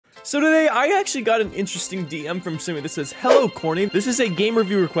So today, I actually got an interesting DM from somebody that says, "Hello, Corny. This is a game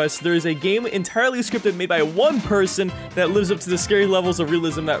review request. There is a game entirely scripted made by one person that lives up to the scary levels of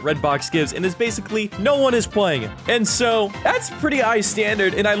realism that Redbox gives, and is basically no one is playing it." And so, that's pretty high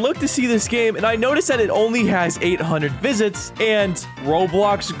standard, and I looked to see this game, and I noticed that it only has 800 visits, and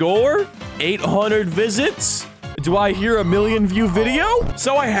Roblox GORE, 800 visits? Do I hear a 1,000,000 view video?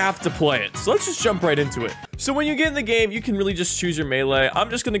 So I have to play it. So let's just jump right into it. So when you get in the game, you can really just choose your melee.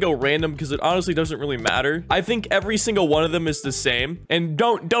 I'm just gonna go random because it honestly doesn't really matter. I think every single one of them is the same. And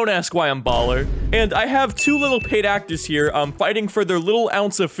don't ask why I'm baller. And I have two little paid actors here fighting for their little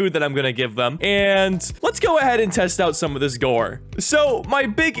ounce of food that I'm gonna give them. And let's go ahead and test out some of this gore. So my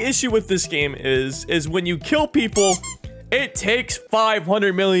big issue with this game is when you kill people, it takes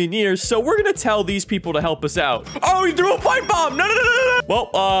 500 million years, so we're gonna tell these people to help us out. Oh, he threw a pipe bomb! No.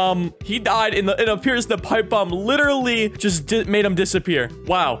 Well, he died, and it appears the pipe bomb literally just made him disappear.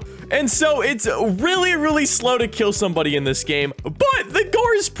 Wow. And so it's really, really slow to kill somebody in this game, but the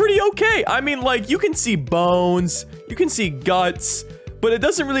gore is pretty okay. I mean, like, you can see bones, you can see guts, but it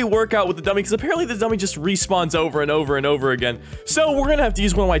doesn't really work out with the dummy because apparently the dummy just respawns over and over and over again. So we're gonna have to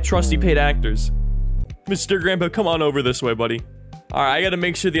use one of my trusty paid actors. Mr. Grandpa, come on over this way, buddy. All right, I gotta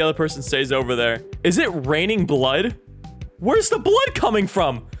make sure the other person stays over there. Is it raining blood? Where's the blood coming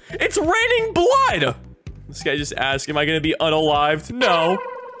from? It's raining blood! This guy just asked, am I gonna be unalived? No.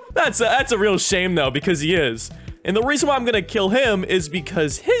 That's a real shame, though, because he is. And the reason why I'm gonna kill him is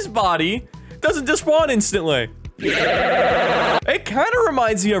because his body doesn't just spawn instantly. It kind of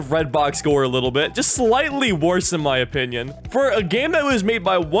reminds me of Redbox GORE a little bit, just slightly worse in my opinion. For a game that was made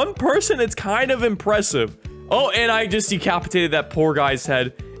by one person, it's kind of impressive. Oh, and I just decapitated that poor guy's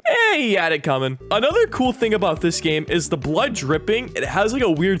head. He had it coming. Another cool thing about this game is the blood dripping. It has like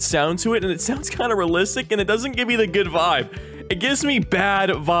a weird sound to it, and it sounds kind of realistic, and it doesn't give me the good vibe. It gives me bad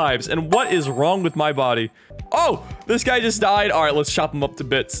vibes, and what is wrong with my body? Oh, this guy just died. All right, let's chop him up to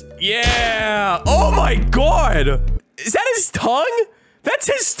bits. Yeah. Oh my God. Is that his tongue? That's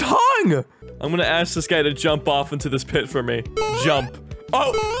his tongue. I'm gonna ask this guy to jump off into this pit for me. Jump.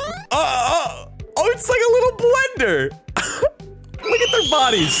 Oh, it's like a little blender. Look at their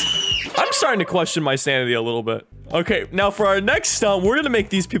bodies. I'm starting to question my sanity a little bit. Okay, now for our next stunt, we're gonna make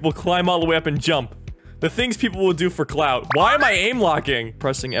these people climb all the way up and jump. The things people will do for clout. Why am I aim locking?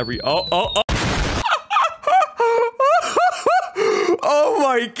 Pressing every, oh. Oh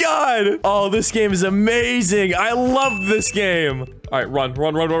my God. Oh, this game is amazing. I love this game. All right, run.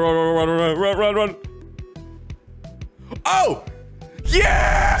 Oh,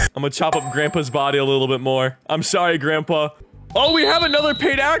 yeah. I'm gonna chop up Grandpa's body a little bit more. I'm sorry, Grandpa. Oh, we have another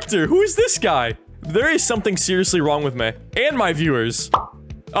paid actor. Who is this guy? There is something seriously wrong with me and my viewers.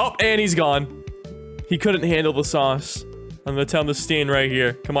 Oh, and he's gone. He couldn't handle the sauce. I'm gonna tell him to stand right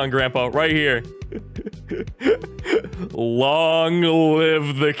here. Come on, Grandpa, right here. Long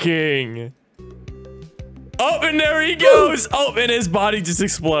live the king. Oh, and there he goes. Oh, and his body just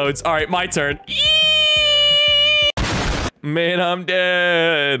explodes. All right, my turn. Man, I'm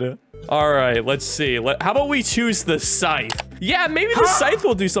dead. All right, let's see. How about we choose the scythe? Yeah, maybe the scythe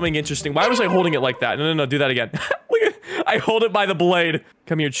will do something interesting. Why was I holding it like that? No, do that again. Look at, I hold it by the blade.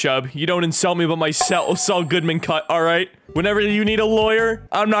 Come here, Chubb. You don't insult me about my Saul Goodman cut, all right? Whenever you need a lawyer,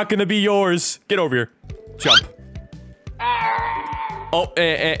 I'm not gonna be yours. Get over here. Jump. Oh,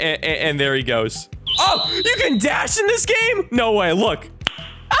 and there he goes. Oh, you can dash in this game? No way, look.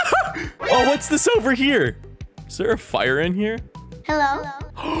 Oh, what's this over here? Is there a fire in here?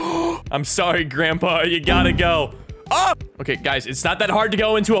 Hello? I'm sorry, Grandpa, you gotta go. Oh! Okay, guys, it's not that hard to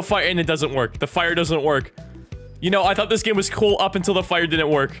go into a fire, and it doesn't work. The fire doesn't work. You know, I thought this game was cool up until the fire didn't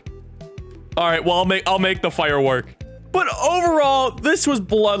work. All right, well, I'll make the fire work. But overall, this was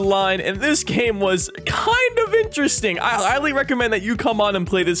Bloodline, and this game was kind of interesting. I highly recommend that you come on and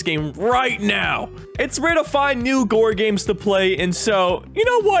play this game right now. It's rare to find new gore games to play, and so, you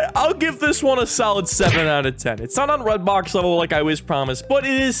know what? I'll give this one a solid 7 out of 10. It's not on Redbox level like I was promised, but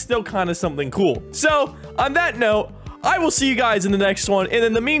it is still kind of something cool. So, on that note, I will see you guys in the next one, and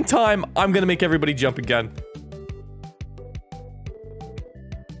in the meantime, I'm gonna make everybody jump again.